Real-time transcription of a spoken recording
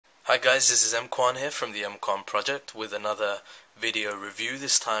Hi guys, this is EMKWAN here from the EMKWAN project with another video review.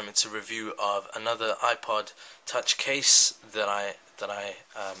 This time it's a review of another iPod Touch case that I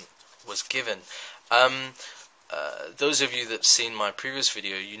was given. Those of you that've seen my previous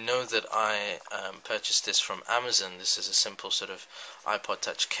video, you know that I purchased this from Amazon. This is a simple sort of iPod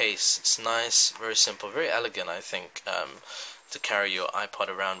Touch case. It's nice, very simple, very elegant, I think, to carry your iPod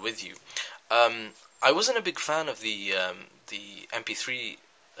around with you. I wasn't a big fan of the MP3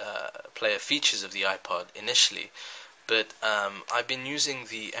 player features of the iPod initially, but I've been using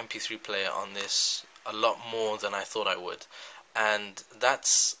the MP3 player on this a lot more than I thought I would, and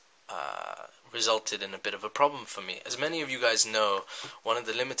that's resulted in a bit of a problem for me. As many of you guys know, one of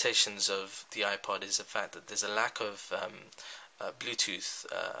the limitations of the iPod is the fact that there's a lack of Bluetooth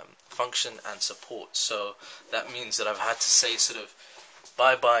function and support. So that means that I've had to say sort of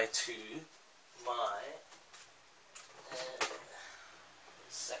bye-bye to my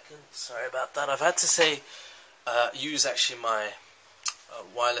sorry about that. I've had to say use actually my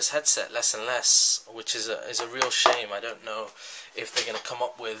wireless headset less and less, which is a real shame. I don't know if they're going to come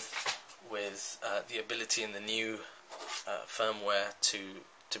up with the ability in the new firmware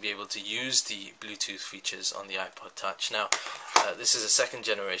to be able to use the Bluetooth features on the iPod Touch. Now, this is a second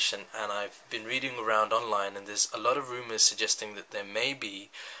generation, and I've been reading around online, and there's a lot of rumors suggesting that there may be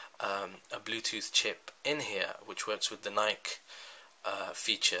a Bluetooth chip in here which works with the Nike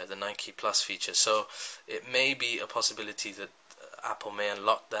feature, the Nike Plus feature. So it may be a possibility that Apple may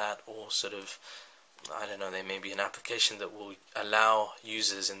unlock that, or sort of, I don't know, there may be an application that will allow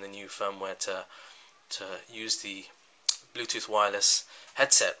users in the new firmware to use the Bluetooth wireless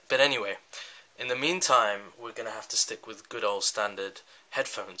headset. But anyway, in the meantime, we're going to have to stick with good old standard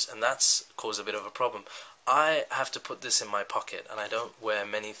headphones, and that's caused a bit of a problem. I have to put this in my pocket, and I don't wear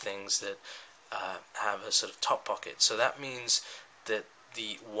many things that have a sort of top pocket. So that means that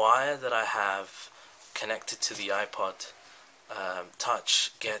the wire that I have connected to the iPod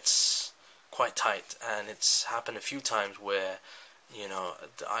Touch gets quite tight, and it's happened a few times where, you know,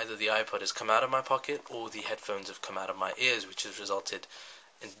 either the iPod has come out of my pocket or the headphones have come out of my ears, which has resulted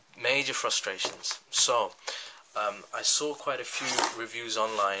in major frustrations. So I saw quite a few reviews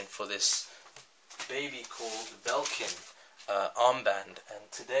online for this baby called Belkin Armband,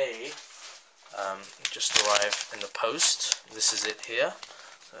 and today it just arrived in the post. This is it here.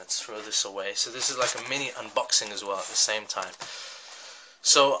 Let's throw this away. So this is like a mini unboxing as well at the same time.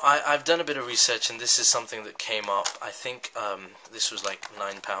 So I've done a bit of research, and this is something that came up. I think this was like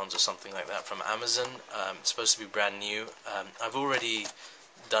 £9 or something like that from Amazon. It's supposed to be brand new. I've already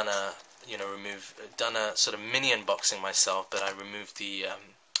done a sort of mini unboxing myself, but I removed the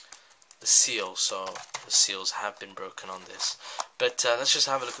seal, so the seals have been broken on this. But let's just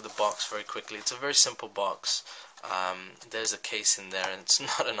have a look at the box very quickly. It's a very simple box. There's a case in there, and it's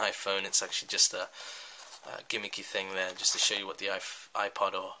not an iPhone. It's actually just a gimmicky thing there, just to show you what the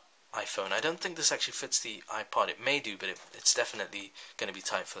iPod or iPhone. I don't think this actually fits the iPod. It may do, but it's definitely going to be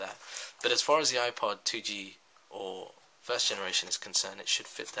tight for that. But as far as the iPod 2G or first generation is concerned, it should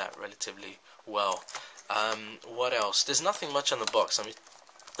fit that relatively well. What else? There's nothing much on the box. I mean,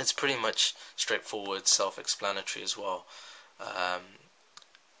 it's pretty much straightforward, self-explanatory as well.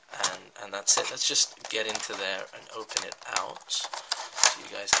 And that's it. Let's just get into there and open it out so you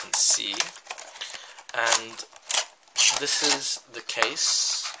guys can see. And this is the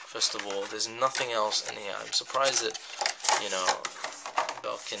case. First of all, there's nothing else in here. I'm surprised that, you know,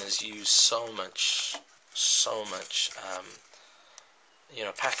 Belkin has used so much you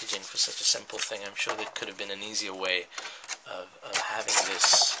know, packaging for such a simple thing. I'm sure there could have been an easier way of having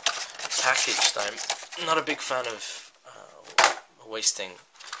this packaged. I'm not a big fan of wasting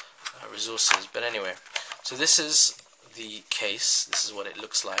resources, but anyway, so this is the case. This is what it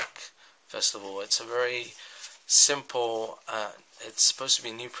looks like. First of all, it's a very simple, it's supposed to be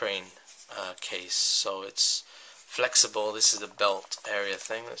a neoprene case, so it's flexible. This is the belt area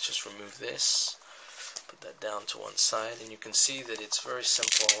thing. Let's just remove this, put that down to one side, and you can see that it's very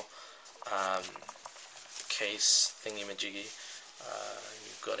simple case thingy-majiggy.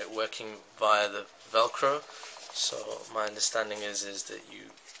 You've got it working via the Velcro, so my understanding is that you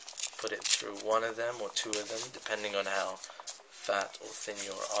put it through one of them or two of them, depending on how fat or thin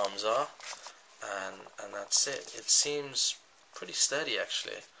your arms are, and that's it. It seems pretty sturdy,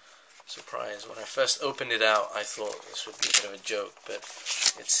 actually. Surprised. When I first opened it out, I thought this would be a bit of a joke, but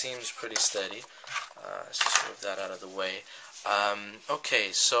it seems pretty sturdy. Let's just move that out of the way.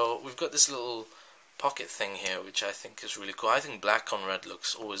 Okay, so we've got this little pocket thing here, which I think is really cool. I think black on red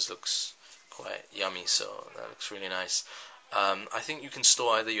always looks quite yummy, so that looks really nice. I think you can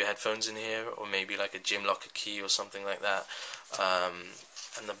store either your headphones in here, or maybe like a gym locker key or something like that.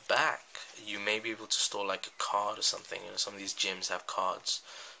 in the back you may be able to store like a card or something. You know, some of these gyms have cards,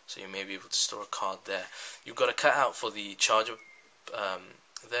 so you may be able to store a card there. You've got a cutout for the charger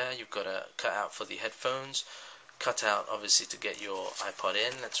there. You've got a cutout for the headphones. Cut out obviously to get your iPod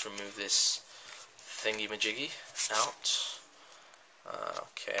in. Let's remove this thingy majiggy out.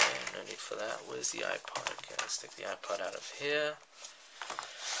 Okay, no need for that. Where's the iPod? Okay, let's take the iPod out of here.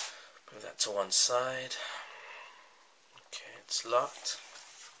 Move that to one side. Okay, it's locked.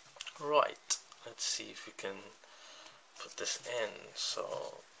 Right, let's see if we can put this in.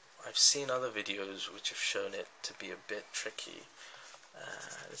 So I've seen other videos which have shown it to be a bit tricky.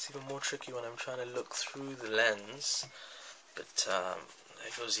 It's even more tricky when I'm trying to look through the lens. But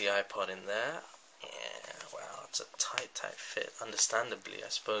there goes the iPod in there. Yeah, wow, it's a tight fit, understandably, I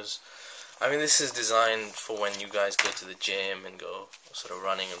suppose. I mean, this is designed for when you guys go to the gym and go sort of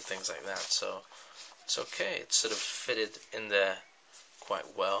running and things like that, so it's okay. It's sort of fitted in there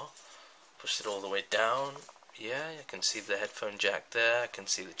quite well. Pushed it all the way down. Yeah, you can see the headphone jack there, I can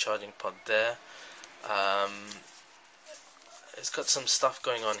see the charging pod there. It's got some stuff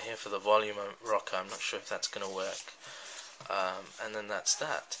going on here for the volume rocker. I'm not sure if that's going to work. And then that's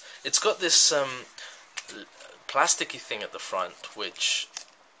that. It's got this plasticky thing at the front, which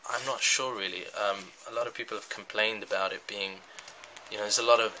I'm not sure really. A lot of people have complained about it being, you know, there's a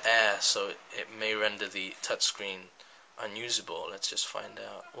lot of air, so it may render the touchscreen unusable. Let's just find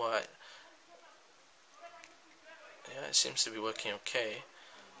out why. Yeah, it seems to be working okay.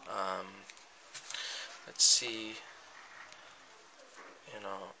 Let's see. You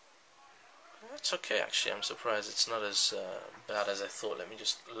know, it's okay actually. I'm surprised it's not as bad as I thought. Let me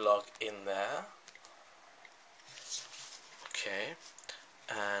just log in there. Okay,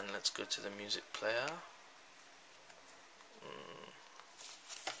 and let's go to the music player.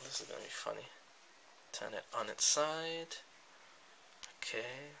 This is gonna be funny. Turn it on its side.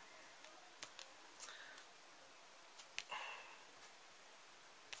 Okay.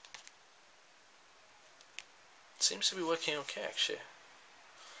 It seems to be working okay actually.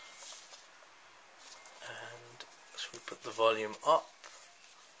 And should we put the volume up?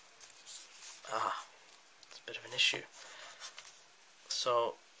 It's a bit of an issue.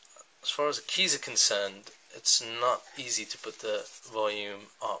 So as far as the keys are concerned, it's not easy to put the volume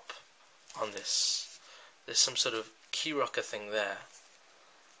up on this. There's some sort of key rocker thing there.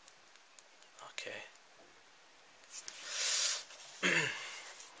 Okay.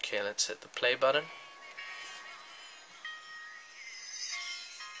 Okay, let's hit the play button.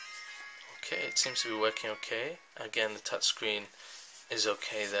 Okay, it seems to be working okay. Again, the touchscreen is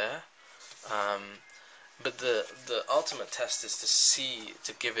okay there. But the ultimate test is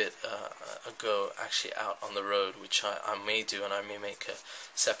to give it a go actually out on the road, which I may do, and I may make a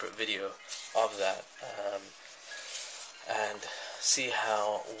separate video of that, and see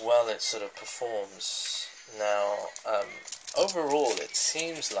how well it sort of performs. Now, overall, it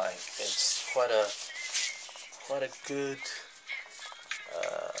seems like it's quite a good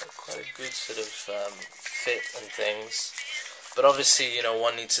sort of fit and things. But obviously, you know,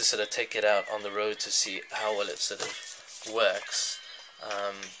 one needs to sort of take it out on the road to see how well it sort of works.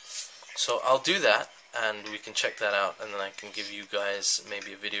 So I'll do that, and we can check that out, and then I can give you guys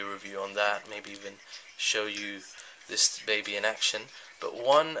maybe a video review on that, maybe even show you this baby in action. But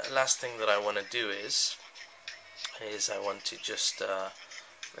one last thing that I want to do is I want to just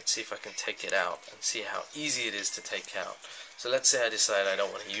let's see if I can take it out and see how easy it is to take out. So let's say I decide I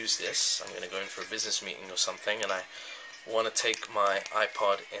don't want to use this. I'm going to go in for a business meeting or something, and I want to take my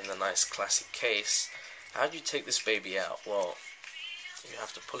iPod in the nice classic case. How do you take this baby out? Well, you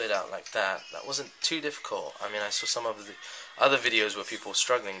have to pull it out like that. That wasn't too difficult. I mean, I saw some of the other videos where people were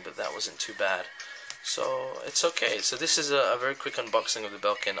struggling, but that wasn't too bad. So it's okay. So this is a very quick unboxing of the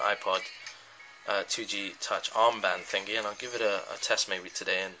Belkin iPod 2G Touch armband thingy, and I'll give it a test maybe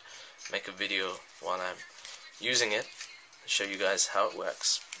today and make a video while I'm using it and show you guys how it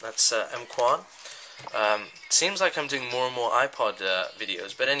works. That's EMKWAN. Seems like I'm doing more and more iPod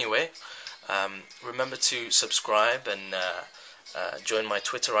videos, but anyway, remember to subscribe and join my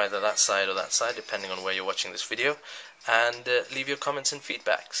Twitter, either that side or that side, depending on where you're watching this video, and leave your comments and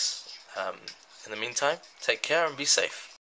feedbacks. In the meantime, take care and be safe.